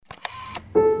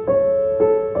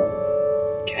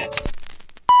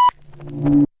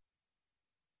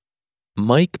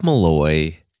Mike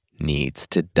Malloy needs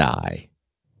to die.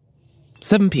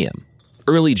 7 p.m.,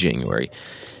 early January.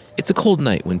 It's a cold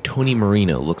night when Tony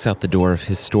Marino looks out the door of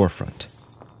his storefront.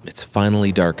 It's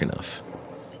finally dark enough.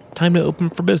 Time to open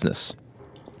for business.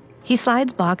 He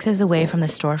slides boxes away from the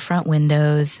storefront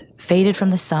windows, faded from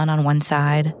the sun on one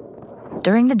side.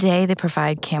 During the day, they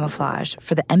provide camouflage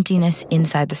for the emptiness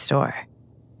inside the store.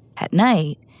 At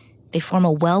night, they form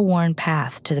a well-worn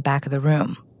path to the back of the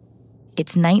room.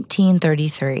 It's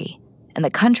 1933, and the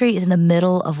country is in the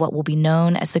middle of what will be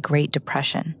known as the Great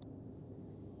Depression.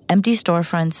 Empty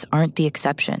storefronts aren't the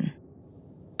exception.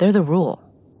 They're the rule.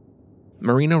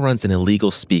 Marino runs an illegal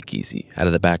speakeasy out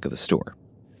of the back of the store.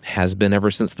 Has been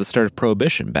ever since the start of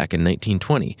Prohibition back in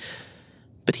 1920.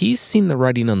 But he's seen the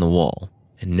writing on the wall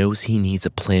and knows he needs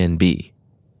a plan B,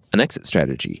 an exit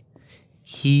strategy.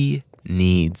 He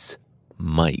needs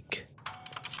Mike.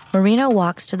 Marino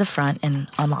walks to the front and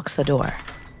unlocks the door.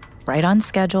 Right on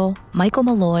schedule, Michael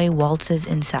Malloy waltzes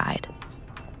inside.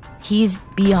 He's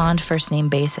beyond first-name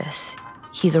basis.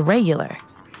 He's a regular.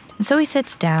 And so he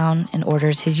sits down and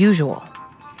orders his usual.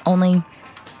 Only,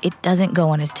 it doesn't go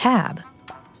on his tab,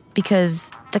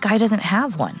 because the guy doesn't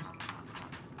have one.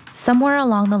 Somewhere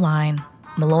along the line,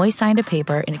 Malloy signed a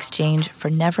paper in exchange for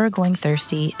never going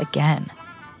thirsty again.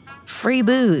 Free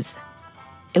booze.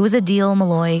 It was a deal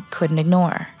Malloy couldn't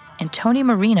ignore, and Tony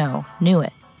Marino knew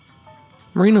it.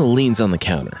 Marino leans on the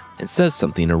counter and says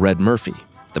something to Red Murphy,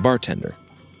 the bartender.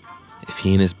 If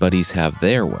he and his buddies have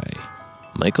their way,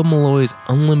 Michael Malloy's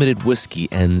unlimited whiskey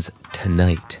ends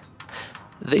tonight.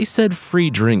 They said free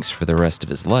drinks for the rest of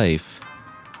his life.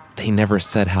 They never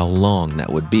said how long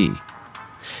that would be.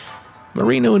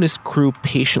 Marino and his crew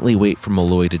patiently wait for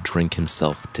Malloy to drink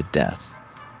himself to death.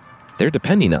 They're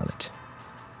depending on it.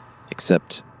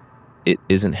 Except it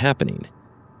isn't happening,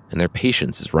 and their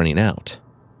patience is running out.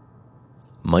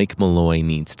 Mike Malloy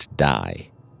needs to die.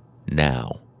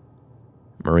 Now.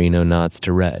 Marino nods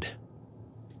to Red.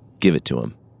 Give it to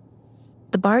him.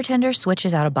 The bartender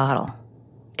switches out a bottle.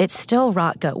 It's still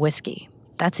rot gut whiskey.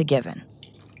 That's a given.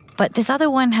 But this other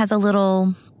one has a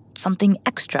little something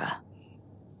extra.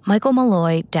 Michael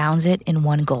Malloy downs it in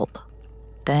one gulp.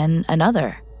 Then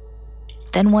another.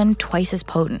 Then one twice as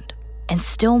potent. And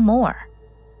still more.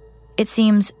 It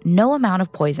seems no amount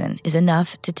of poison is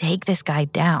enough to take this guy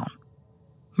down.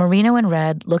 Marino and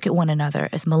Red look at one another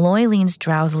as Malloy leans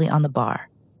drowsily on the bar.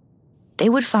 They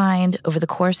would find, over the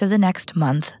course of the next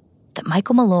month, that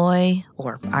Michael Malloy,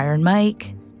 or Iron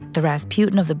Mike, the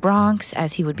Rasputin of the Bronx,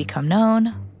 as he would become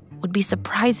known, would be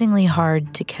surprisingly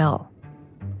hard to kill.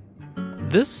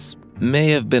 This may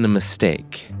have been a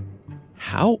mistake.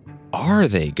 How are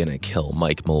they gonna kill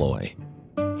Mike Malloy?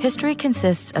 History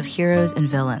consists of heroes and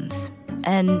villains,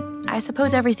 and I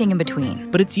suppose everything in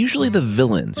between. But it's usually the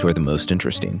villains who are the most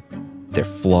interesting. Their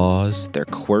flaws, their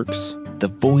quirks, the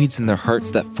voids in their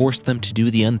hearts that force them to do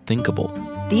the unthinkable.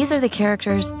 These are the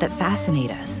characters that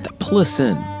fascinate us, That pull us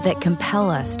in. that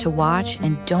compel us to watch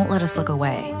and don't let us look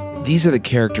away. These are the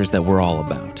characters that we're all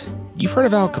about. You've heard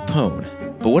of Al Capone,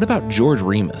 but what about George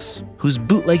Remus, whose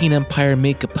bootlegging empire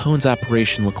made Capone's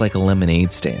operation look like a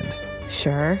lemonade stand?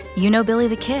 Sure, you know Billy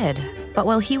the Kid, but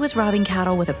while he was robbing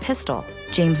cattle with a pistol,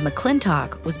 James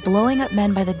McClintock was blowing up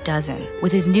men by the dozen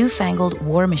with his newfangled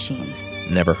war machines.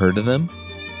 Never heard of them?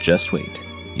 Just wait.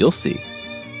 You'll see.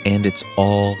 And it's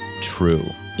all true.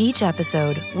 Each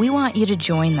episode, we want you to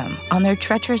join them on their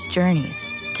treacherous journeys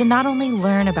to not only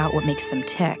learn about what makes them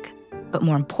tick, but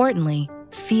more importantly,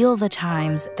 feel the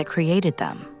times that created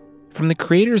them. From the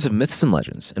creators of Myths and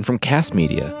Legends and from Cast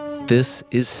Media, this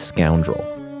is Scoundrel,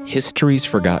 History's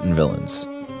Forgotten Villains.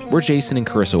 We're Jason and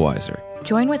Carissa Weiser.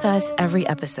 Join with us every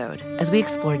episode as we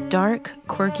explore dark,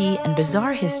 quirky, and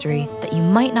bizarre history that you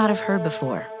might not have heard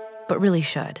before, but really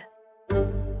should.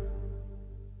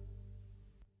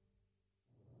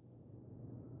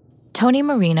 Tony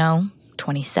Marino,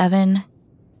 27,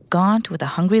 gaunt with a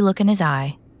hungry look in his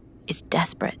eye, is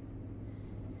desperate.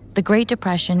 The Great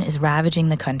Depression is ravaging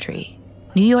the country.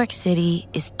 New York City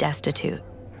is destitute.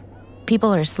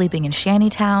 People are sleeping in shanty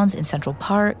towns in Central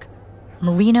Park.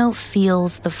 Marino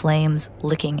feels the flames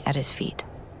licking at his feet.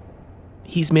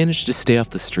 He's managed to stay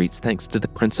off the streets thanks to the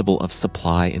principle of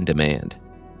supply and demand.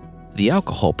 The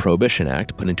Alcohol Prohibition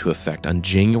Act, put into effect on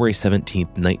January 17,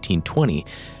 1920,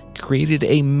 created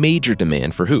a major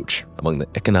demand for hooch among the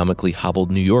economically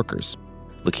hobbled New Yorkers,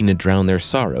 looking to drown their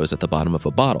sorrows at the bottom of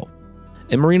a bottle.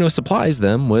 And Marino supplies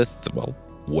them with, well,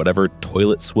 whatever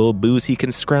toilet swill booze he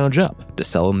can scrounge up to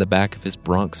sell in the back of his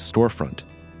Bronx storefront.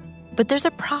 But there's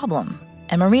a problem,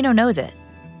 and Marino knows it.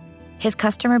 His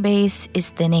customer base is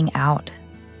thinning out.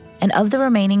 And of the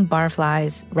remaining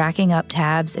barflies racking up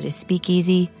tabs at his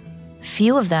speakeasy,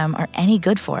 few of them are any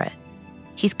good for it.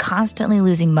 He's constantly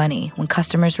losing money when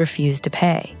customers refuse to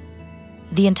pay.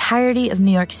 The entirety of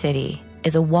New York City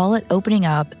is a wallet opening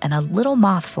up and a little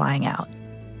moth flying out.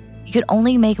 You can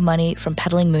only make money from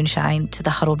peddling moonshine to the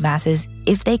huddled masses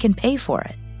if they can pay for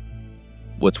it.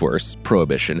 What's worse,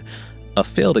 Prohibition, a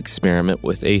failed experiment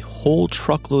with a whole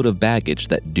truckload of baggage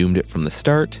that doomed it from the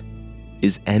start,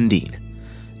 is ending.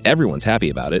 Everyone's happy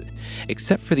about it,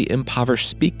 except for the impoverished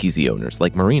speakeasy owners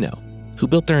like Marino, who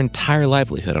built their entire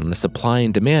livelihood on a supply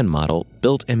and demand model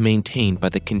built and maintained by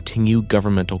the continued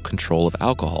governmental control of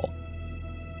alcohol.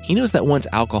 He knows that once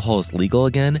alcohol is legal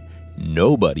again,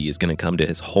 nobody is going to come to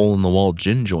his hole-in-the-wall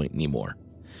gin joint anymore.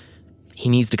 He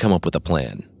needs to come up with a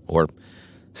plan, or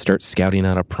start scouting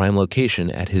out a prime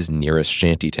location at his nearest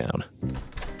shantytown.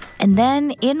 And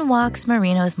then in walks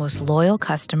Marino's most loyal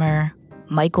customer,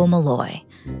 Michael Malloy,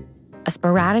 a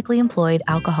sporadically employed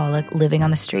alcoholic living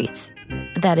on the streets.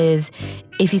 That is,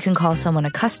 if you can call someone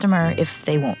a customer if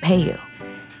they won't pay you.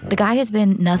 The guy has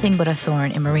been nothing but a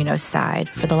thorn in Marino's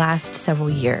side for the last several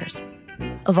years.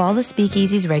 Of all the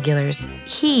speakeasy's regulars,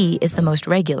 he is the most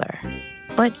regular,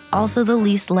 but also the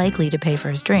least likely to pay for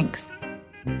his drinks.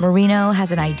 Marino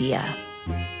has an idea.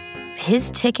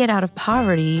 His ticket out of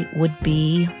poverty would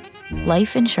be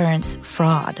life insurance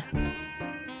fraud.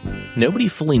 Nobody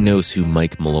fully knows who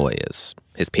Mike Malloy is.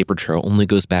 His paper trail only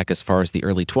goes back as far as the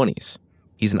early 20s.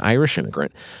 He's an Irish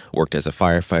immigrant, worked as a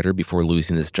firefighter before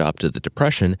losing his job to the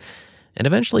Depression, and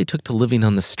eventually took to living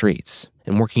on the streets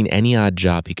and working any odd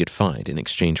job he could find in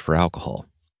exchange for alcohol.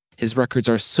 His records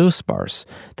are so sparse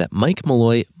that Mike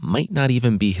Malloy might not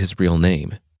even be his real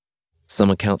name. Some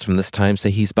accounts from this time say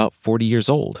he's about 40 years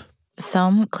old.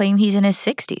 Some claim he's in his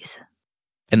 60s.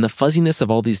 And the fuzziness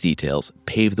of all these details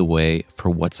pave the way for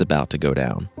what's about to go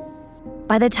down.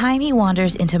 By the time he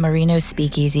wanders into Marino's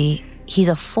speakeasy, he's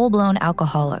a full-blown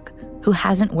alcoholic who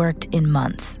hasn't worked in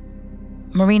months.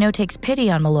 Marino takes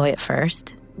pity on Malloy at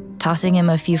first, tossing him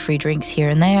a few free drinks here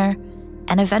and there,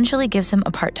 and eventually gives him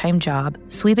a part-time job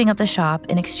sweeping up the shop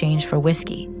in exchange for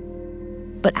whiskey.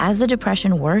 But as the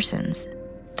depression worsens,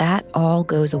 that all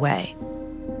goes away.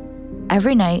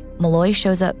 Every night, Malloy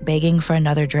shows up begging for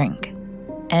another drink.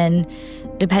 And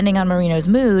depending on Marino's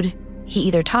mood, he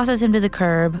either tosses him to the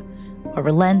curb or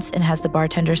relents and has the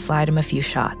bartender slide him a few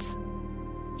shots.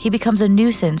 He becomes a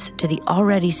nuisance to the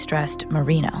already stressed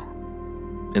Marino.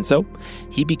 And so,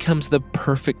 he becomes the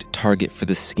perfect target for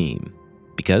the scheme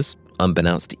because,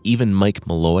 unbeknownst to even Mike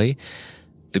Malloy,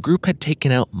 the group had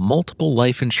taken out multiple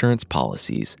life insurance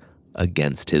policies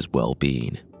against his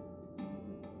well-being.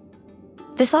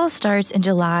 This all starts in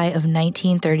July of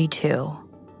 1932.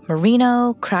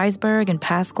 Marino, Kreisberg, and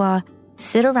Pasqua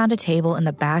sit around a table in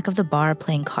the back of the bar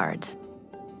playing cards.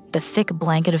 The thick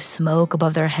blanket of smoke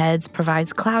above their heads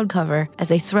provides cloud cover as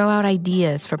they throw out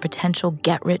ideas for potential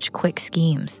get-rich-quick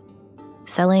schemes.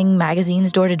 Selling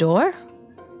magazines door to door?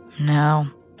 No.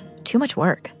 Too much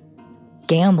work.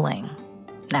 Gambling?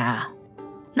 Nah.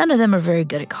 None of them are very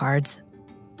good at cards.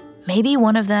 Maybe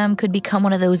one of them could become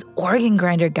one of those organ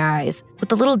grinder guys with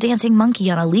the little dancing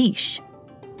monkey on a leash.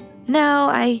 No,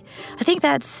 I think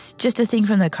that's just a thing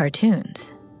from the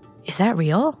cartoons. Is that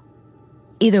real?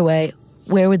 Either way,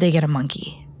 where would they get a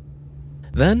monkey?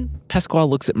 Then, Pasquale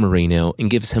looks at Marino and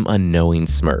gives him a knowing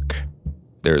smirk.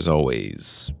 There's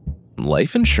always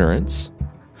life insurance.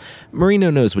 Marino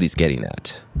knows what he's getting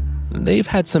at. They've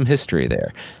had some history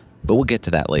there, but we'll get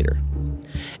to that later.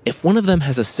 If one of them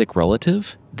has a sick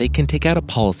relative, they can take out a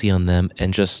policy on them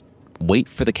and just wait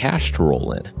for the cash to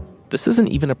roll in. This isn't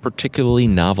even a particularly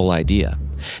novel idea.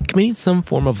 Committing some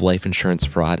form of life insurance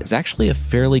fraud is actually a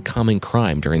fairly common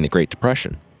crime during the Great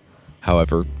Depression.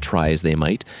 However, try as they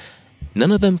might,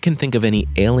 none of them can think of any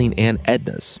ailing Aunt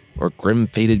Ednas or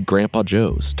grim-fated Grandpa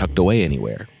Joes tucked away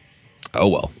anywhere. Oh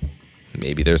well,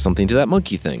 maybe there's something to that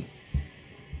monkey thing.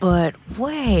 But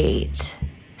wait,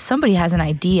 somebody has an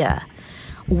idea.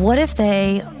 What if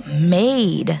they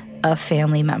made a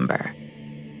family member?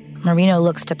 Marino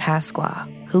looks to Pasqua,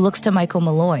 who looks to Michael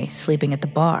Malloy sleeping at the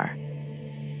bar.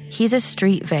 He's a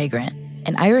street vagrant,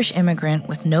 an Irish immigrant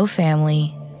with no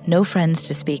family, no friends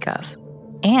to speak of,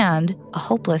 and a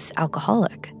hopeless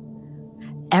alcoholic.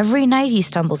 Every night he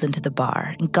stumbles into the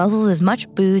bar and guzzles as much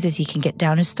booze as he can get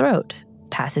down his throat,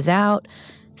 passes out,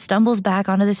 stumbles back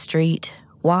onto the street,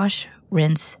 wash,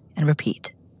 rinse, and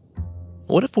repeat.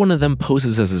 What if one of them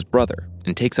poses as his brother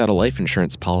and takes out a life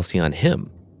insurance policy on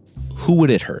him? Who would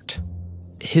it hurt?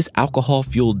 His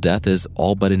alcohol-fueled death is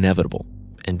all but inevitable,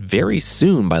 and very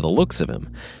soon by the looks of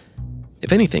him.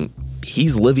 If anything,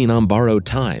 he's living on borrowed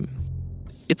time.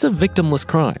 It's a victimless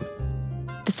crime.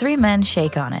 The three men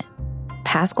shake on it.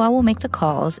 Pasqua will make the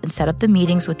calls and set up the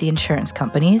meetings with the insurance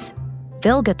companies.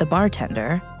 They'll get the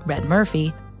bartender, Red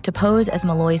Murphy, to pose as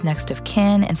Malloy's next of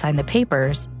kin and sign the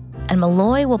papers, and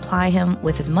Malloy will ply him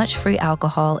with as much free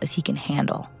alcohol as he can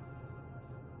handle.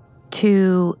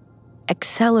 To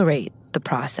accelerate the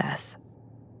process,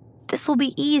 this will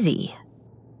be easy.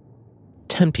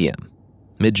 10 p.m.,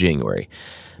 mid-January.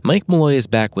 Mike Malloy is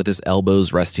back with his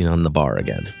elbows resting on the bar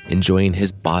again, enjoying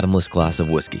his bottomless glass of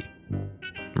whiskey.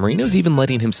 Marino's even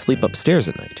letting him sleep upstairs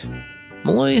at night.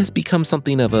 Malloy has become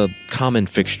something of a common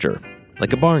fixture,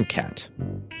 like a barn cat,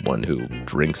 one who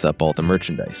drinks up all the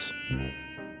merchandise.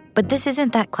 But this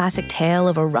isn't that classic tale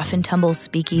of a rough-and-tumble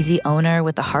speakeasy owner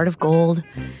with a heart of gold.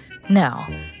 No.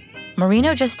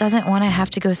 Marino just doesn't want to have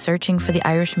to go searching for the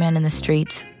Irishman in the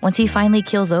streets once he finally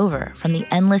keels over from the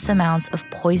endless amounts of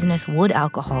poisonous wood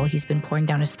alcohol he's been pouring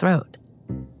down his throat.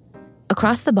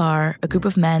 Across the bar, a group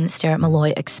of men stare at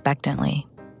Malloy expectantly.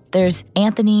 There's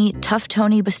Anthony Tough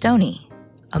Tony Bastoni,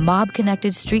 a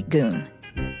mob-connected street goon,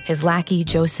 his lackey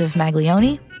Joseph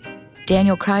Maglione,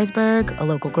 Daniel Kreisberg, a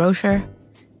local grocer,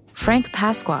 Frank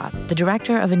Pasqua, the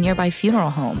director of a nearby funeral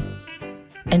home,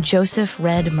 and Joseph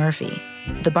Red Murphy,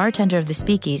 the bartender of the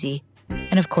speakeasy,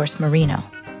 and of course Marino.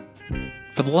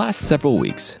 For the last several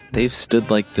weeks, they've stood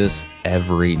like this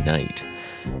every night,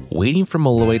 waiting for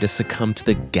Malloy to succumb to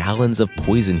the gallons of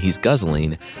poison he's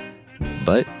guzzling.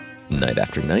 But night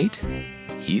after night,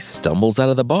 he stumbles out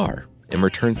of the bar and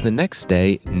returns the next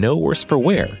day no worse for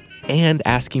wear and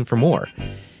asking for more.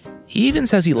 He even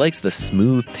says he likes the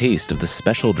smooth taste of the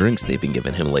special drinks they've been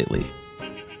giving him lately.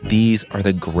 These are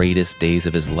the greatest days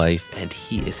of his life, and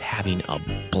he is having a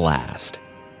blast.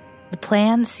 The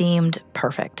plan seemed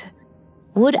perfect.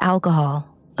 Wood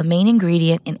alcohol, a main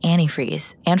ingredient in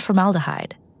antifreeze and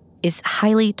formaldehyde, is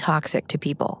highly toxic to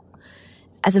people.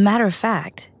 As a matter of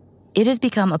fact, it has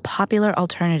become a popular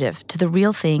alternative to the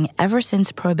real thing ever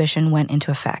since Prohibition went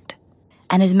into effect.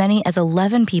 And as many as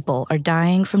 11 people are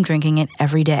dying from drinking it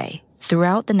every day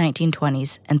throughout the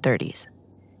 1920s and 30s.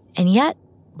 And yet,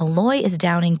 Malloy is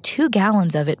downing 2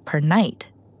 gallons of it per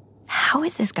night. How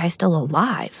is this guy still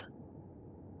alive?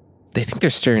 They think they're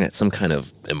staring at some kind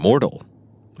of immortal,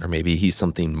 or maybe he's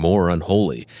something more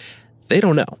unholy. They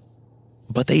don't know.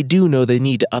 But they do know they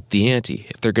need to up the ante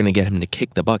if they're going to get him to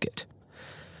kick the bucket.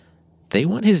 They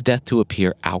want his death to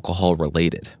appear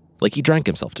alcohol-related, like he drank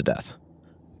himself to death.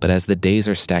 But as the days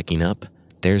are stacking up,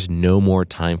 there's no more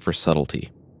time for subtlety.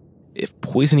 If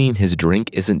poisoning his drink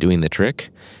isn't doing the trick,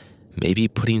 maybe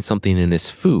putting something in his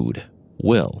food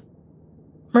will.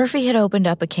 Murphy had opened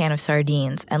up a can of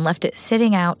sardines and left it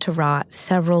sitting out to rot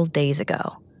several days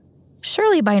ago.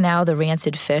 Surely by now the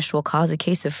rancid fish will cause a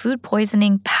case of food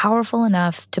poisoning powerful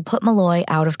enough to put Malloy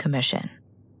out of commission.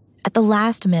 At the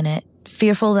last minute,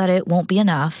 fearful that it won't be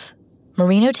enough,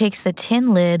 Marino takes the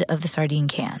tin lid of the sardine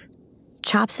can,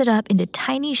 chops it up into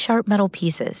tiny sharp metal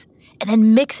pieces, and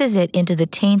then mixes it into the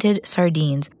tainted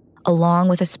sardines along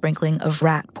with a sprinkling of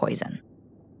rat poison.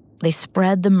 They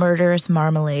spread the murderous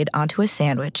marmalade onto a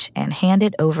sandwich and hand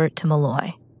it over to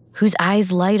Malloy, whose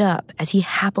eyes light up as he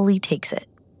happily takes it.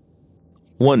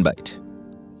 1 bite,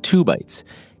 2 bites.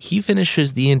 He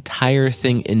finishes the entire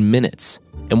thing in minutes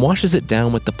and washes it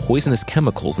down with the poisonous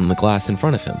chemicals in the glass in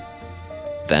front of him.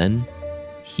 Then,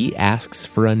 he asks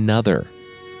for another.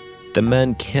 The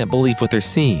men can't believe what they're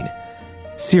seeing.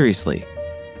 Seriously,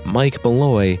 Mike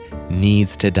Malloy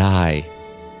needs to die.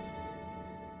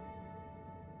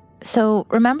 So,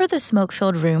 remember the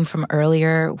smoke-filled room from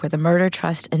earlier where the murder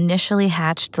trust initially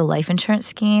hatched the life insurance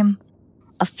scheme?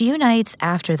 A few nights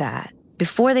after that,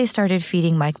 before they started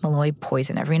feeding Mike Malloy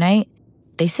poison every night,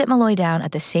 they sit Malloy down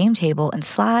at the same table and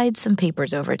slide some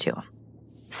papers over to him.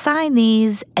 Sign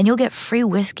these, and you'll get free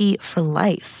whiskey for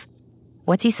life.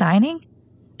 What's he signing?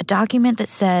 A document that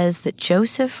says that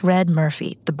Joseph Red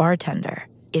Murphy, the bartender,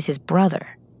 is his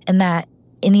brother, and that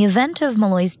in the event of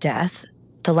Malloy's death,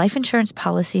 the life insurance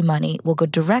policy money will go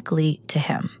directly to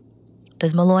him.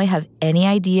 Does Malloy have any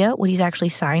idea what he's actually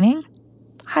signing?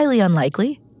 Highly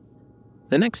unlikely.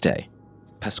 The next day,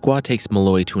 Pasqua takes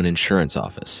Malloy to an insurance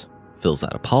office, fills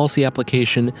out a policy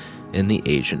application, and the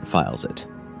agent files it.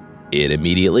 It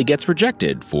immediately gets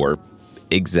rejected for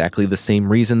exactly the same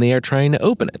reason they are trying to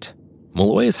open it.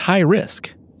 Malloy is high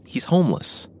risk. He's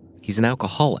homeless. He's an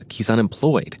alcoholic. He's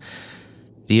unemployed.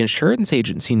 The insurance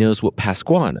agency knows what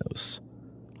Pasqua knows.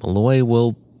 Malloy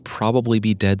will probably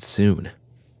be dead soon.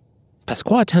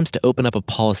 Pasqua attempts to open up a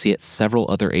policy at several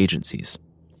other agencies,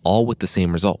 all with the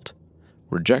same result: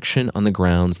 rejection on the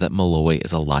grounds that Malloy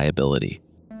is a liability.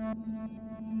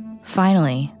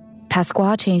 Finally,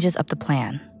 Pasqua changes up the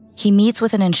plan. He meets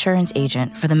with an insurance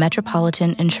agent for the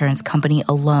Metropolitan Insurance Company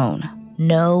alone,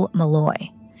 no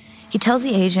Malloy. He tells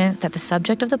the agent that the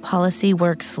subject of the policy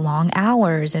works long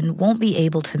hours and won't be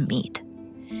able to meet.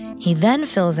 He then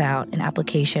fills out an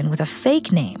application with a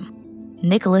fake name,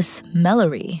 Nicholas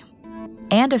Malloy,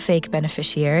 and a fake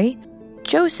beneficiary,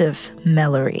 Joseph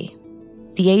Malloy.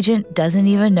 The agent doesn't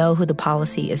even know who the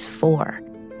policy is for,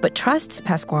 but trusts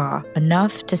Pasqua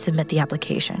enough to submit the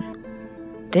application.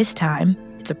 This time,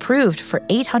 it's approved for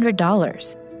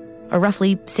 $800, or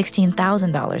roughly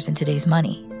 $16,000 in today's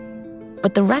money.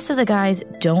 But the rest of the guys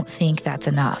don't think that's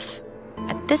enough.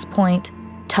 At this point,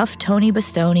 tough Tony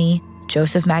Bastoni,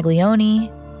 Joseph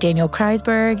Maglione, Daniel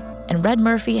Kreisberg, and Red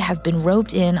Murphy have been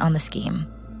roped in on the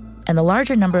scheme. And the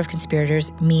larger number of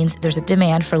conspirators means there's a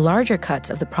demand for larger cuts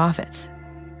of the profits.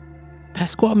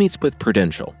 Pasqua meets with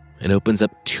Prudential and opens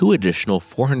up 2 additional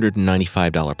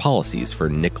 $495 policies for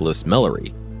Nicholas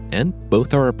Malloy, and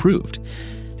both are approved.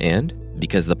 And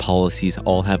because the policies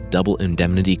all have double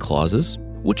indemnity clauses,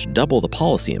 which double the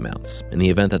policy amounts in the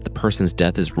event that the person's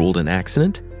death is ruled an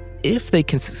accident, if they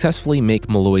can successfully make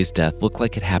Malloy's death look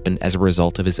like it happened as a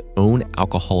result of his own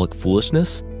alcoholic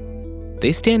foolishness,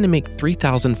 they stand to make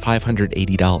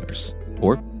 $3,580,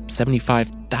 or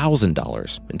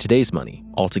 $75,000 in today's money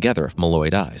altogether if Malloy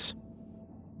dies.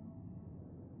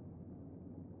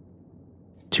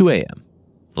 2 a.m.,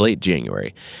 late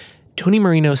January, Tony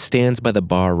Marino stands by the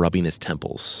bar rubbing his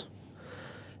temples.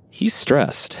 He's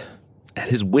stressed, at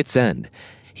his wit's end.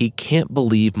 He can't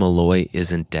believe Malloy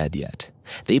isn't dead yet.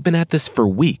 They've been at this for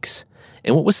weeks,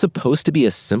 and what was supposed to be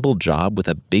a simple job with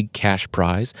a big cash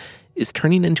prize is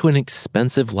turning into an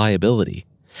expensive liability.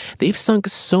 They've sunk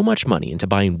so much money into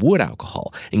buying wood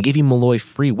alcohol and giving Malloy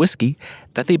free whiskey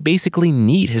that they basically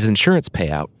need his insurance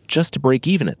payout just to break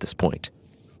even at this point.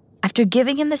 After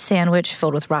giving him the sandwich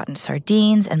filled with rotten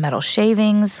sardines and metal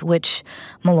shavings, which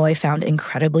Malloy found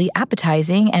incredibly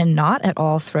appetizing and not at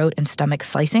all throat and stomach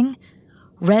slicing,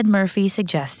 Red Murphy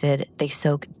suggested they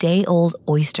soak day-old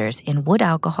oysters in wood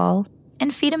alcohol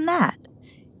and feed him that.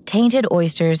 Tainted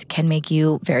oysters can make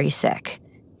you very sick,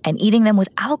 and eating them with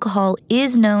alcohol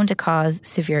is known to cause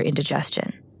severe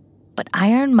indigestion. But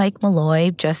Iron Mike Malloy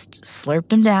just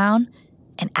slurped him down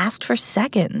and asked for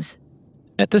seconds.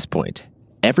 At this point,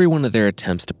 every one of their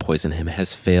attempts to poison him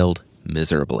has failed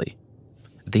miserably.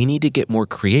 They need to get more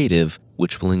creative,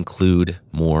 which will include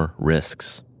more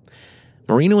risks.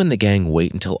 Marino and the gang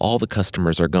wait until all the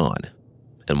customers are gone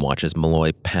and watch as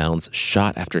Malloy pounds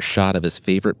shot after shot of his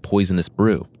favorite poisonous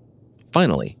brew.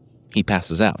 Finally, he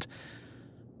passes out.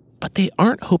 But they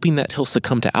aren't hoping that he'll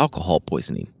succumb to alcohol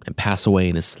poisoning and pass away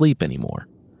in his sleep anymore.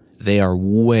 They are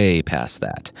way past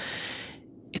that.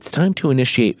 It's time to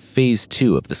initiate phase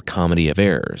 2 of this comedy of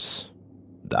errors.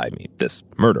 This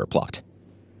murder plot.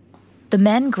 The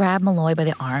men grab Malloy by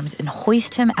the arms and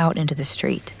hoist him out into the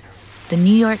street. The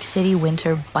New York City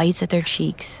winter bites at their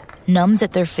cheeks, numbs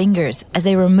at their fingers as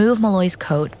they remove Malloy's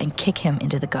coat and kick him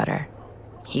into the gutter.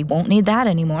 He won't need that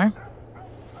anymore.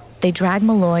 They drag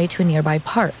Malloy to a nearby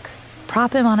park,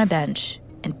 prop him on a bench,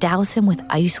 and douse him with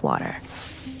ice water.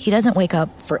 He doesn't wake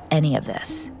up for any of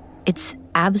this. It's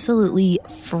absolutely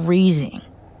freezing.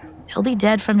 He'll be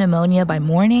dead from pneumonia by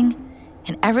morning,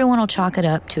 and everyone will chalk it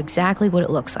up to exactly what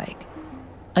it looks like.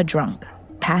 A drunk,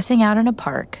 passing out in a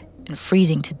park and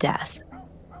freezing to death.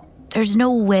 There's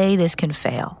no way this can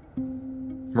fail.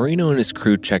 Marino and his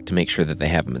crew check to make sure that they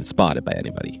haven't been spotted by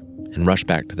anybody and rush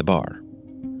back to the bar.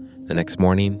 The next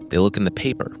morning, they look in the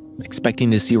paper,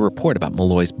 expecting to see a report about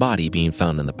Malloy's body being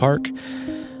found in the park,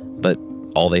 but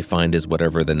all they find is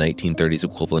whatever the 1930s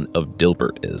equivalent of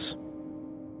Dilbert is.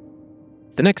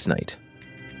 The next night,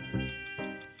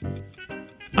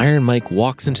 Iron Mike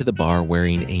walks into the bar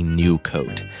wearing a new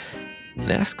coat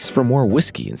and asks for more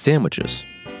whiskey and sandwiches.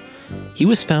 He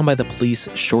was found by the police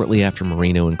shortly after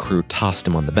Marino and crew tossed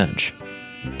him on the bench,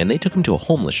 and they took him to a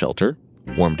homeless shelter,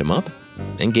 warmed him up,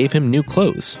 and gave him new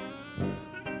clothes.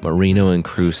 Marino and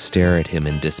crew stare at him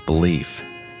in disbelief.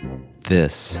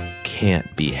 This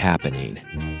can't be happening.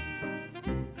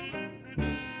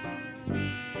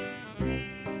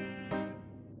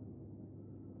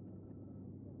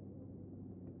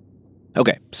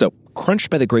 Okay, so crunched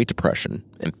by the Great Depression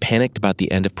and panicked about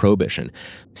the end of Prohibition,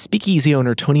 speakeasy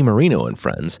owner Tony Marino and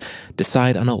friends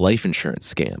decide on a life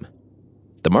insurance scam.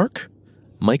 The mark?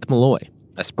 Mike Malloy,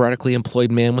 a sporadically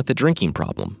employed man with a drinking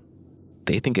problem.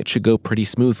 They think it should go pretty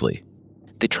smoothly.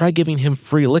 They try giving him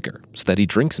free liquor so that he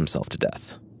drinks himself to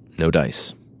death. No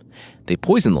dice. They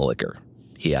poison the liquor.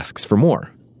 He asks for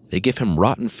more. They give him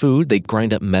rotten food, they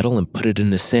grind up metal and put it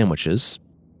in his sandwiches.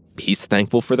 He's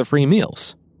thankful for the free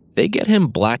meals. They get him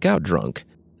blackout drunk,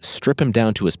 strip him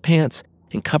down to his pants,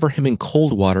 and cover him in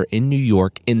cold water in New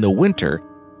York in the winter,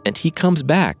 and he comes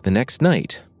back the next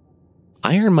night.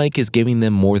 Iron Mike is giving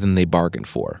them more than they bargained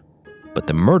for, but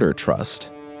the murder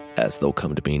trust, as they'll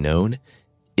come to be known,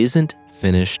 isn't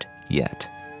finished yet.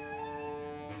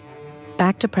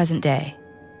 Back to present day,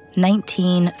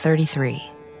 1933,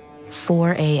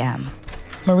 4 a.m.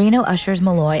 Marino ushers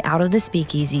Malloy out of the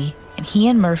speakeasy, and he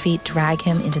and Murphy drag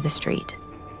him into the street.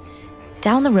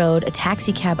 Down the road, a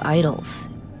taxi cab idles,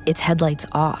 its headlights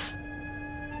off.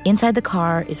 Inside the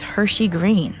car is Hershey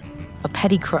Green, a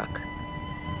petty crook.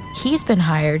 He's been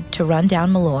hired to run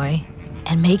down Malloy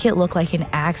and make it look like an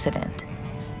accident.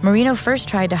 Marino first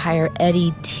tried to hire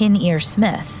Eddie Tin Ear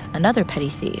Smith, another petty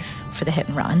thief, for the hit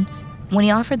and run, when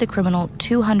he offered the criminal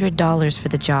 $200 for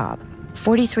the job,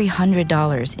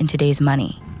 $4,300 in today's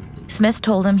money. Smith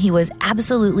told him he was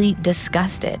absolutely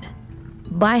disgusted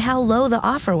by how low the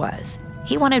offer was.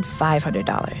 He wanted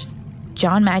 $500.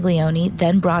 John Maglione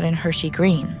then brought in Hershey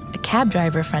Green, a cab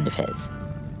driver friend of his.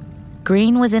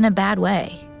 Green was in a bad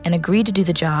way and agreed to do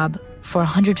the job for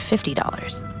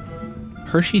 $150.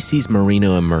 Hershey sees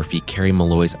Marino and Murphy carry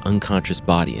Malloy's unconscious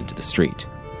body into the street.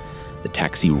 The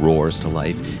taxi roars to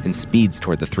life and speeds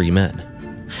toward the three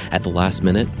men. At the last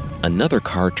minute, another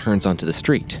car turns onto the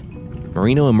street.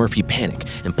 Marino and Murphy panic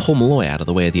and pull Malloy out of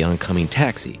the way of the oncoming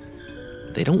taxi.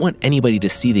 They don't want anybody to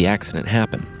see the accident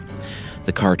happen.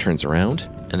 The car turns around,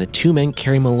 and the two men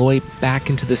carry Malloy back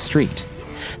into the street.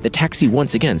 The taxi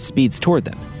once again speeds toward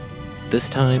them. This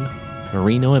time,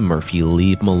 Marino and Murphy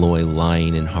leave Malloy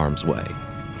lying in harm's way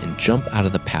and jump out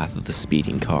of the path of the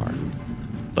speeding car.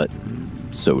 But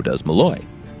so does Malloy.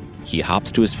 He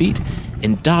hops to his feet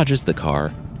and dodges the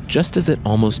car just as it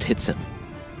almost hits him.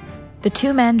 The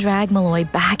two men drag Malloy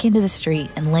back into the street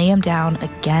and lay him down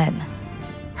again.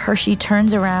 Hershey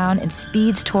turns around and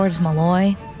speeds towards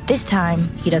Malloy. This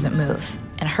time, he doesn't move,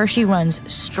 and Hershey runs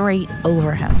straight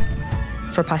over him.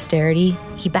 For posterity,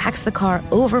 he backs the car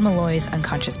over Malloy's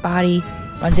unconscious body,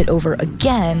 runs it over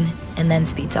again, and then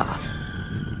speeds off.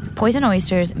 Poison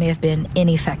oysters may have been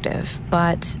ineffective,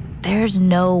 but there's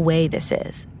no way this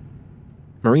is.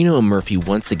 Marino and Murphy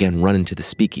once again run into the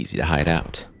speakeasy to hide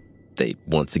out. They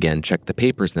once again check the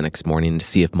papers the next morning to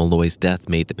see if Malloy's death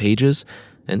made the pages,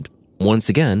 and once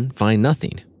again find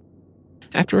nothing.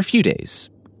 After a few days,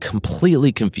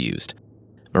 completely confused,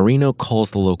 Marino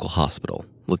calls the local hospital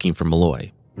looking for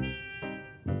Malloy.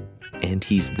 And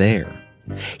he's there.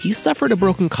 He suffered a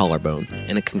broken collarbone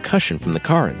and a concussion from the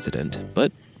car incident,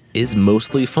 but is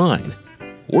mostly fine.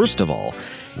 Worst of all,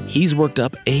 he's worked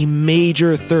up a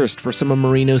major thirst for some of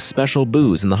Marino's special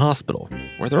booze in the hospital,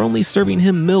 where they're only serving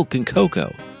him milk and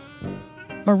cocoa.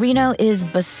 Marino is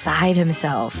beside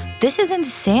himself. This is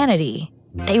insanity.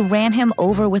 They ran him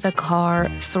over with a car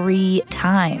 3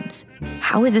 times.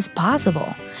 How is this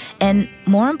possible? And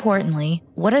more importantly,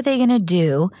 what are they going to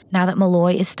do now that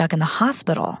Malloy is stuck in the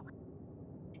hospital?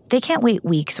 They can't wait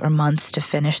weeks or months to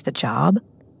finish the job.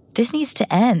 This needs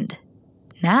to end.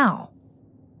 Now.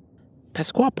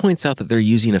 Pasqua points out that they're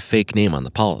using a fake name on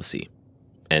the policy,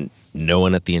 and no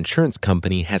one at the insurance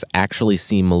company has actually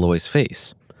seen Malloy's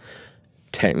face.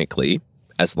 Technically,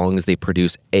 as long as they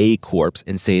produce a corpse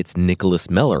and say it's Nicholas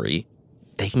Malloy,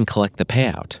 they can collect the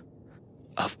payout.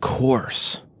 Of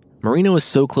course. Marino is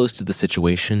so close to the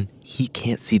situation, he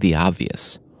can't see the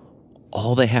obvious.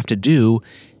 All they have to do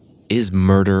is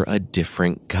murder a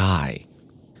different guy.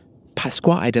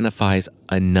 Pasqua identifies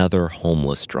another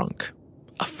homeless drunk.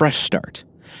 A fresh start.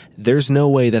 There's no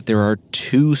way that there are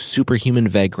 2 superhuman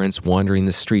vagrants wandering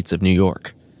the streets of New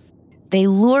York. They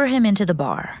lure him into the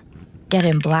bar, get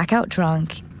him blackout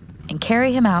drunk, and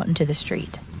carry him out into the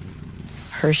street.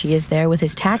 Hershey is there with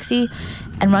his taxi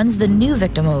and runs the new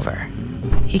victim over.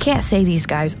 You can't say these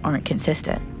guys aren't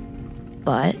consistent,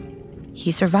 but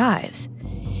he survives.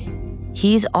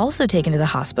 He's also taken to the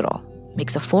hospital,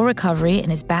 makes a full recovery,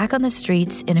 and is back on the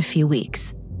streets in a few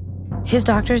weeks. His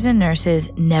doctors and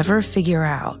nurses never figure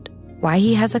out why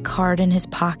he has a card in his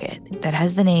pocket that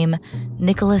has the name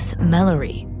Nicholas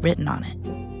Malloy written on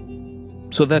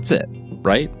it. So that's it,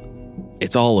 right?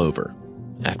 It's all over.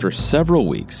 After several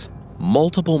weeks,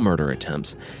 multiple murder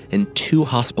attempts, and 2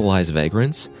 hospitalized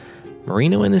vagrants,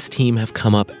 Marino and his team have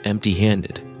come up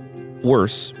empty-handed.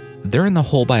 Worse, they're in the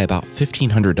hole by about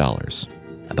 $1,500,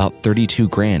 about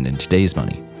 $32,000 in today's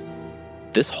money.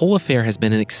 This whole affair has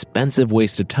been an expensive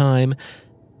waste of time,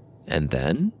 and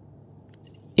then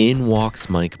in walks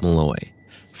Mike Malloy,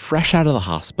 fresh out of the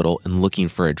hospital and looking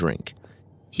for a drink.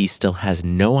 He still has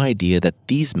no idea that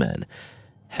these men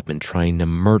have been trying to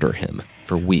murder him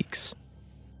for weeks.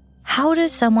 How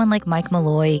does someone like Mike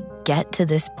Malloy get to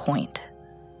this point?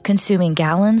 consuming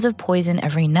gallons of poison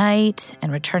every night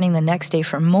and returning the next day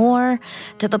for more,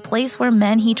 to the place where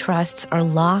men he trusts are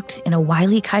locked in a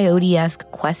Wile E. Coyote-esque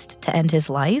quest to end his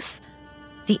life?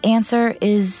 The answer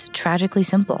is tragically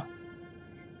simple.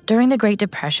 During the Great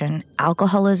Depression,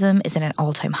 alcoholism is at an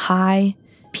all-time high.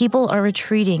 People are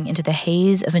retreating into the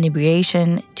haze of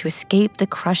inebriation to escape the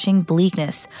crushing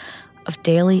bleakness of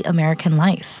daily American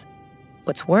life.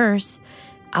 What's worse,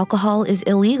 alcohol is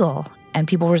illegal, and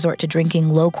people resort to drinking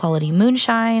low-quality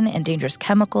moonshine and dangerous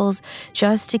chemicals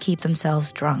just to keep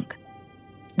themselves drunk.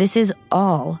 This is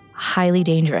all highly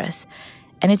dangerous,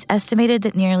 and it's estimated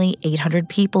that nearly 800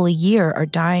 people a year are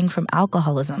dying from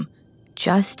alcoholism,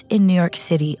 just in New York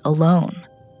City alone.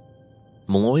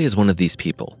 Malloy is one of these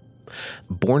people.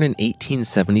 Born in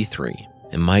 1873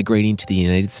 and migrating to the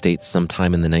United States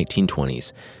sometime in the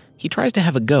 1920s, he tries to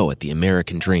have a go at the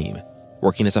American dream,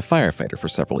 working as a firefighter for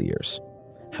several years.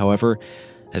 However,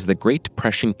 as the Great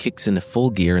Depression kicks into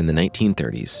full gear in the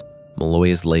 1930s, Malloy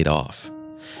is laid off.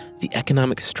 The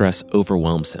economic stress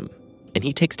overwhelms him, and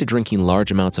he takes to drinking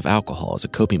large amounts of alcohol as a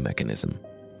coping mechanism.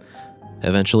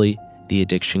 Eventually, the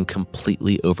addiction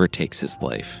completely overtakes his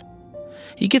life.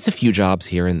 He gets a few jobs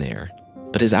here and there,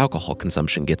 but his alcohol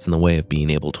consumption gets in the way of being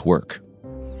able to work.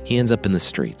 He ends up in the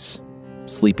streets,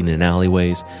 sleeping in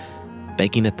alleyways,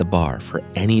 begging at the bar for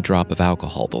any drop of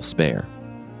alcohol they'll spare.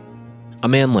 A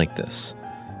man like this,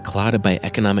 clouded by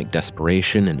economic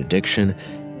desperation and addiction,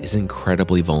 is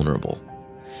incredibly vulnerable.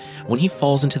 When he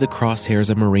falls into the crosshairs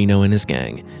of Marino and his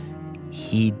gang,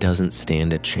 he doesn't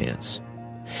stand a chance.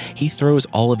 He throws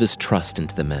all of his trust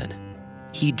into the men.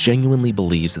 He genuinely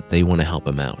believes that they want to help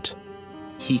him out.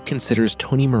 He considers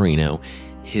Tony Marino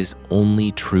his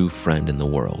only true friend in the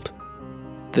world.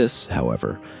 This,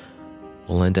 however,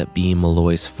 will end up being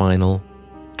Malloy's final,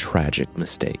 tragic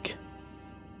mistake.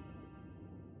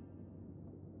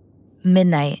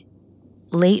 Midnight,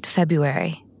 late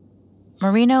February.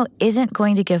 Marino isn't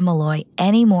going to give Malloy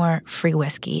any more free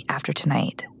whiskey after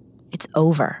tonight. It's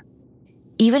over.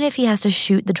 Even if he has to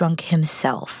shoot the drunk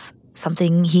himself,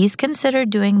 something he's considered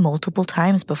doing multiple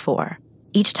times before,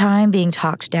 each time being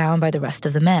talked down by the rest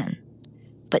of the men.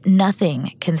 But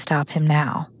nothing can stop him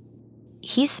now.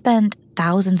 He's spent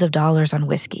thousands of dollars on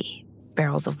whiskey,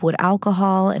 barrels of wood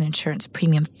alcohol and insurance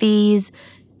premium fees,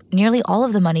 nearly all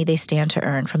of the money they stand to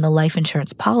earn from the life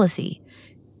insurance policy,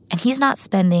 and he's not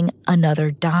spending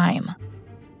another dime.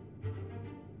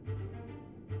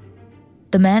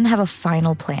 The men have a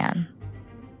final plan.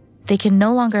 They can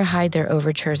no longer hide their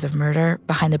overtures of murder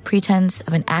behind the pretense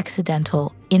of an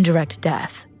accidental, indirect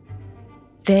death.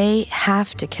 They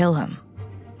have to kill him.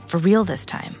 For real this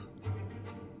time.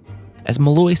 As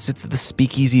Malloy sits at the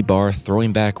speakeasy bar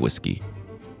throwing back whiskey,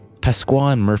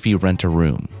 Pasqua and Murphy rent a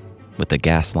room with the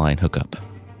gas line hookup.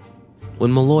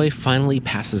 When Malloy finally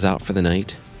passes out for the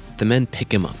night, the men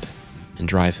pick him up and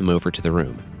drive him over to the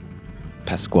room.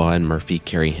 Pasqua and Murphy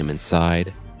carry him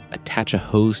inside, attach a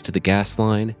hose to the gas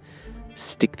line,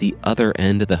 stick the other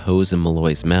end of the hose in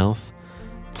Malloy's mouth,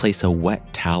 place a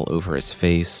wet towel over his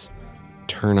face,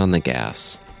 turn on the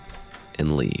gas,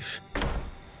 and leave.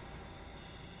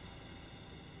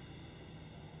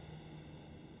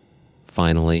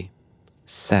 Finally,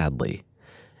 sadly,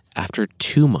 after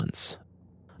 2 months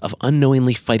of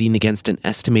unknowingly fighting against an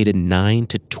estimated 9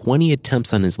 to 20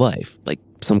 attempts on his life, like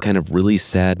some kind of really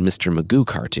sad Mr. Magoo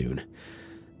cartoon,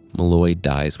 Malloy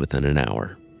dies within an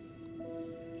hour.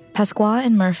 Pasqua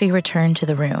and Murphy return to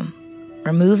the room,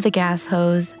 remove the gas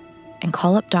hose, and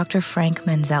call up Dr. Frank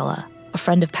Manzella, a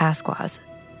friend of Pasqua's,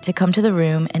 to come to the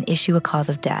room and issue a cause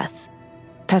of death.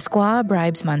 Pasqua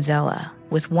bribes Manzella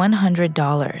with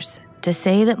 $100 to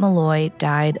say that Malloy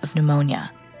died of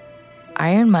pneumonia.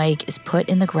 Iron Mike is put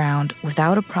in the ground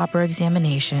without a proper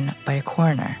examination by a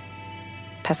coroner.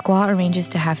 Pasqua arranges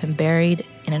to have him buried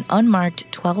in an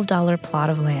unmarked $12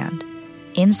 plot of land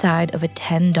inside of a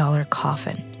 $10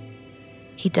 coffin.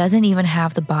 He doesn't even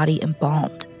have the body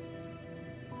embalmed.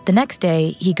 The next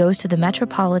day, he goes to the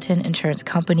Metropolitan Insurance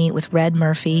Company with Red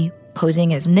Murphy,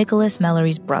 posing as Nicholas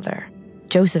Mallory's brother,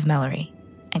 Joseph Mallory,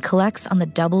 and collects on the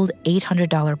doubled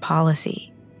 $800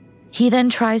 policy. He then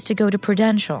tries to go to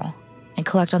Prudential and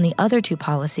collect on the other 2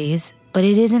 policies, but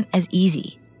it isn't as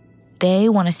easy. They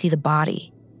want to see the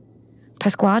body.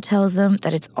 Pasqua tells them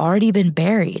that it's already been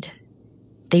buried.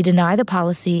 They deny the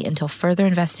policy until further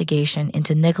investigation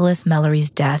into Nicholas Mallory's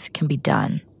death can be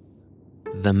done.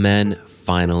 The men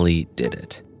finally did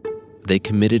it. They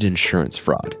committed insurance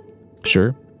fraud.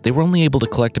 Sure, they were only able to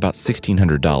collect about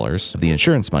 $1,600 of the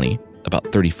insurance money, about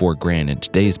 $34,000 in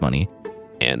today's money,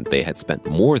 and they had spent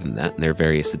more than that in their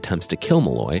various attempts to kill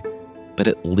Malloy, but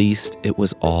at least it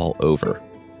was all over.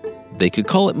 They could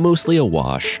call it mostly a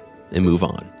wash and move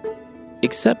on.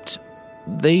 Except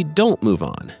they don't move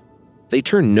on. They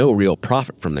turn no real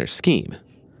profit from their scheme.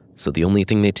 So the only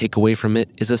thing they take away from it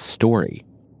is a story.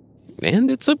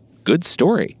 And it's a good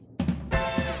story.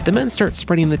 The men start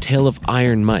spreading the tale of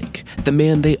Iron Mike, the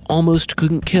man they almost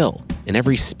couldn't kill, in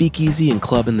every speakeasy and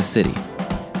club in the city.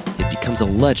 It becomes a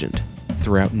legend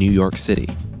throughout New York City.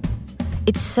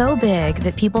 It's so big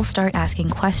that people start asking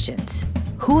questions.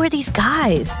 Who are these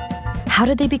guys? How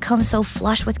did they become so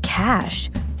flush with cash?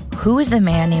 Who is the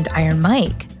man named Iron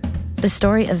Mike? The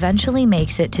story eventually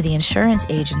makes it to the insurance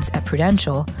agents at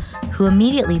Prudential, who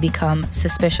immediately become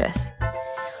suspicious.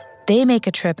 They make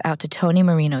a trip out to Tony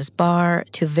Marino's bar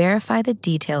to verify the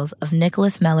details of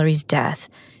Nicholas Mallory's death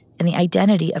and the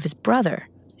identity of his brother,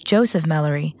 Joseph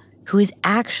Mallory, who is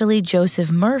actually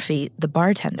Joseph Murphy, the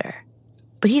bartender.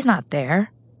 But he's not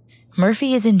there.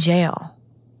 Murphy is in jail.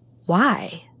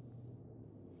 Why?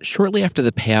 Shortly after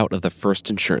the payout of the first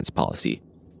insurance policy,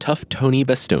 tough Tony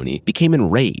Bastoni became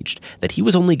enraged that he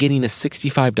was only getting a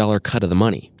 $65 cut of the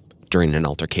money. During an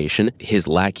altercation, his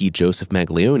lackey Joseph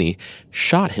Maglione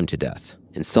shot him to death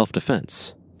in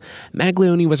self-defense.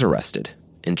 Maglione was arrested,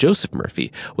 and Joseph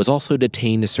Murphy was also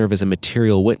detained to serve as a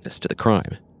material witness to the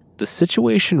crime. The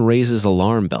situation raises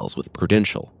alarm bells with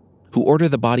Prudential, who ordered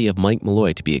the body of Mike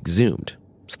Malloy to be exhumed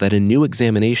so that a new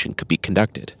examination could be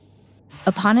conducted.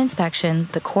 Upon inspection,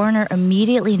 the coroner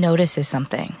immediately notices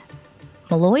something.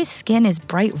 Malloy's skin is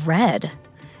bright red,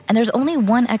 and there's only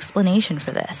one explanation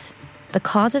for this. The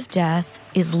cause of death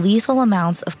is lethal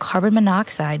amounts of carbon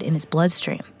monoxide in his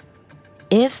bloodstream.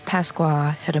 If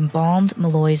Pasqua had embalmed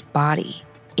Malloy's body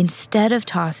instead of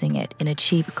tossing it in a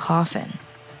cheap coffin,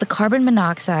 the carbon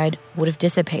monoxide would have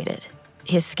dissipated.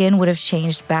 His skin would have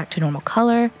changed back to normal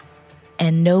color,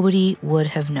 and nobody would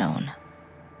have known.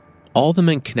 All the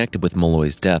men connected with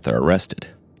Malloy's death are arrested.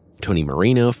 Tony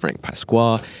Marino, Frank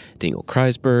Pasqua, Daniel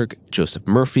Kreisberg, Joseph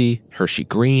Murphy, Hershey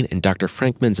Green, and Dr.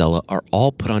 Frank Manzella are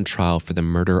all put on trial for the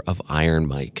murder of Iron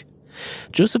Mike.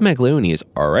 Joseph Maglione is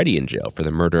already in jail for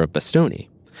the murder of Bastoni.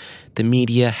 The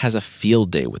media has a field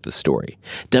day with the story,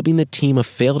 dubbing the team of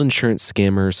failed insurance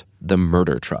scammers the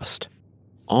Murder Trust.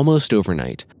 Almost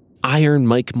overnight, Iron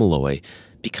Mike Malloy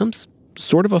becomes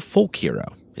sort of a folk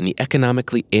hero in the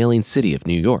economically ailing city of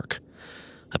New York.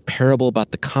 A parable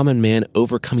about the common man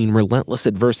overcoming relentless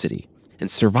adversity and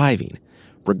surviving,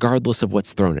 regardless of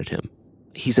what's thrown at him.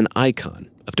 He's an icon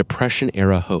of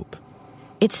Depression-era hope.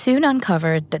 It's soon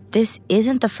uncovered that this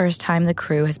isn't the first time the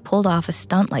crew has pulled off a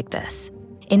stunt like this.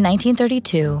 In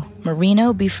 1932,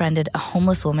 Marino befriended a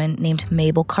homeless woman named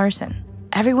Mabel Carson.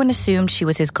 Everyone assumed she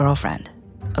was his girlfriend.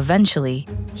 Eventually,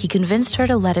 he convinced her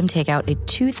to let him take out a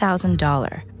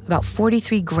 $2,000, about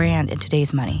 $43,000 in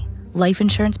today's money, life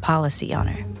insurance policy on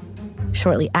her.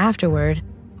 Shortly afterward,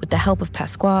 with the help of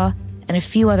Pasqua and a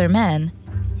few other men,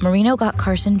 Marino got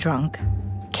Carson drunk,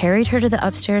 carried her to the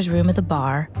upstairs room of the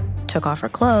bar, took off her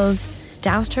clothes,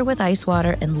 doused her with ice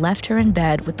water, and left her in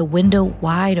bed with the window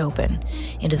wide open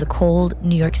into the cold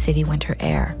New York City winter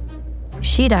air.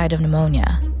 She died of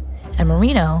pneumonia, and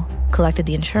Marino collected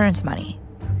the insurance money.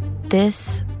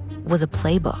 This was a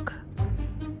playbook.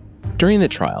 During the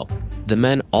trial, the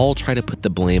men all try to put the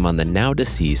blame on the now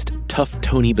deceased tough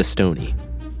Tony Bastoni.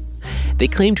 They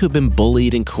claim to have been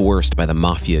bullied and coerced by the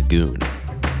mafia goon.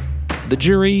 The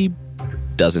jury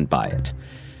doesn't buy it.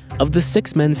 Of the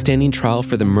 6 men standing trial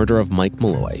for the murder of Mike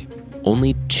Malloy,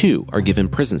 only 2 are given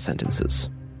prison sentences.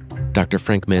 Dr.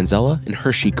 Frank Manzella and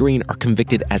Hershey Green are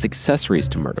convicted as accessories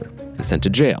to murder and sent to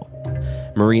jail.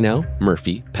 Marino,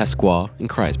 Murphy, Pasqua, and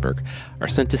Kreisberg are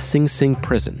sent to Sing Sing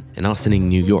Prison in Ossining,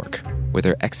 New York, where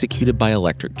they're executed by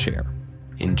electric chair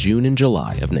in June and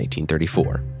July of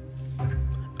 1934.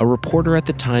 A reporter at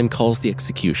the time calls the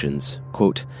executions,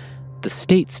 quote, "the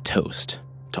state's toast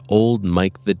to old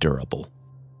Mike the Durable."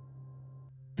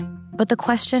 But the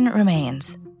question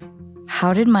remains,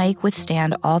 how did Mike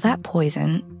withstand all that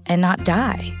poison and not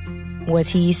die? Was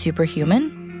he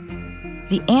superhuman?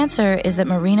 The answer is that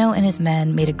Marino and his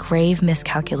men made a grave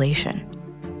miscalculation.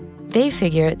 They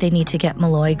figure they need to get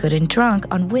Malloy good and drunk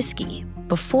on whiskey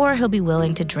before he'll be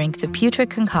willing to drink the putrid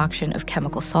concoction of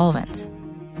chemical solvents.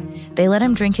 They let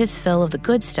him drink his fill of the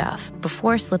good stuff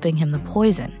before slipping him the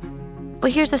poison.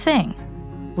 But here's the thing.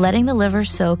 Letting the liver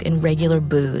soak in regular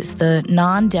booze, the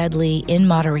non-deadly, in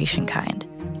moderation kind,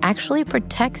 actually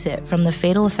protects it from the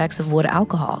fatal effects of wood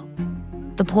alcohol.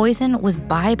 The poison was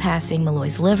bypassing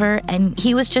Malloy's liver, and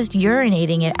he was just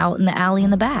urinating it out in the alley in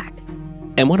the back.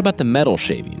 And what about the metal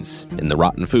shavings in the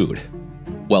rotten food?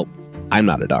 Well, I'm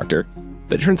not a doctor,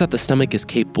 but it turns out the stomach is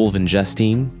capable of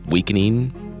ingesting,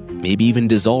 weakening, maybe even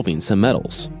dissolving some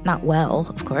metals. Not well,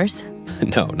 of course.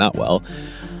 No, not well.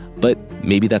 But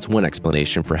maybe that's one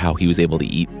explanation for how he was able to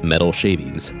eat metal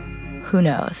shavings. Who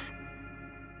knows?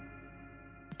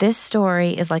 This story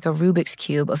is like a Rubik's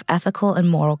Cube of ethical and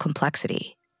moral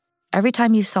complexity. Every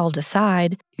time you've solved a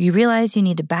side, you realize you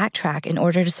need to backtrack in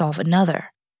order to solve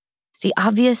another. The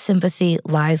obvious sympathy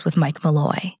lies with Mike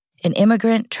Malloy, an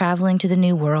immigrant traveling to the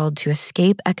New World to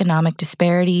escape economic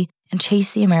disparity and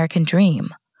chase the American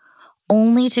dream,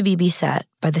 only to be beset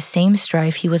by the same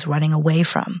strife he was running away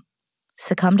from,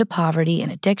 succumb to poverty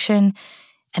and addiction,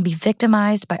 and be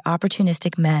victimized by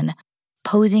opportunistic men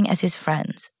posing as his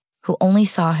friends who only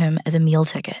saw him as a meal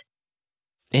ticket.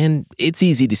 And it's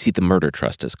easy to see the murder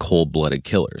trust as cold-blooded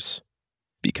killers,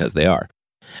 because they are.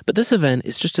 But this event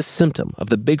is just a symptom of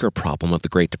the bigger problem of the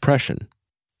Great Depression,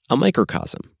 a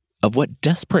microcosm of what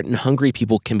desperate and hungry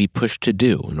people can be pushed to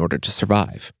do in order to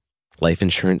survive. Life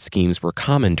insurance schemes were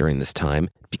common during this time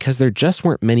because there just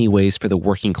weren't many ways for the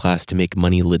working class to make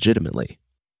money legitimately.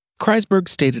 Kreisberg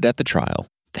stated at the trial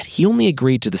that he only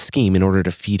agreed to the scheme in order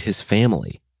to feed his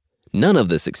family. None of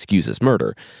this excuses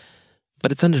murder,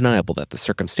 but it's undeniable that the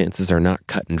circumstances are not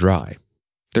cut and dry.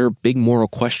 There are big moral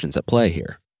questions at play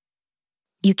here.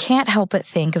 You can't help but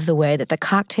think of the way that the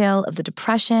cocktail of the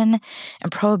Depression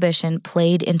and Prohibition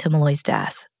played into Malloy's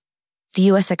death. The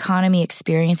U.S. economy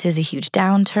experiences a huge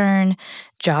downturn,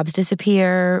 jobs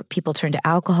disappear, people turn to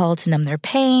alcohol to numb their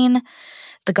pain,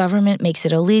 the government makes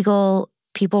it illegal,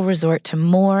 people resort to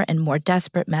more and more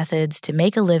desperate methods to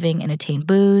make a living and attain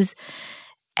booze,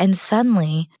 and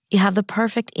suddenly you have the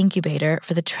perfect incubator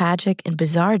for the tragic and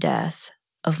bizarre death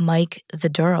of Mike the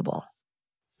Durable.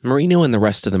 Marino and the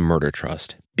rest of the murder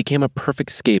trust became a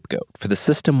perfect scapegoat for the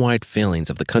system-wide failings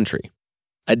of the country.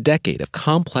 A decade of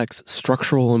complex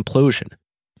structural implosion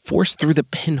forced through the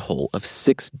pinhole of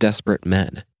 6 desperate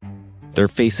men. Their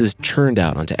faces churned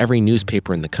out onto every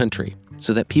newspaper in the country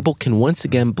so that people can once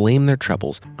again blame their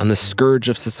troubles on the scourge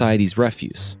of society's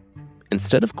refuse,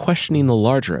 instead of questioning the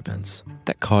larger events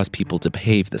that cause people to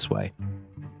behave this way.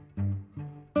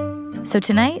 So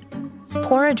tonight,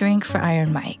 pour a drink for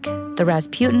Iron Mike, the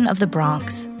Rasputin of the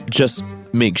Bronx. Just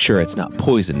make sure it's not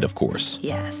poisoned, of course.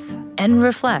 Yes. And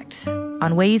reflect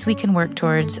on ways we can work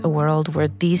towards a world where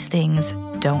these things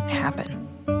don't happen.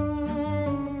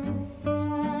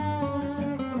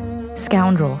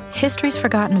 Scoundrel, History's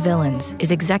Forgotten Villains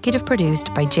is executive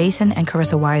produced by Jason and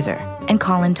Carissa Weiser and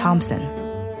Colin Thompson.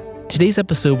 Today's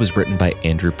episode was written by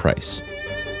Andrew Price.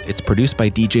 It's produced by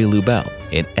DJ Lubell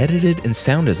and edited and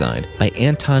sound designed by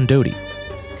Anton Doty.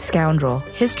 Scoundrel,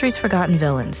 History's Forgotten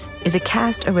Villains is a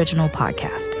Cast original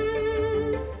podcast.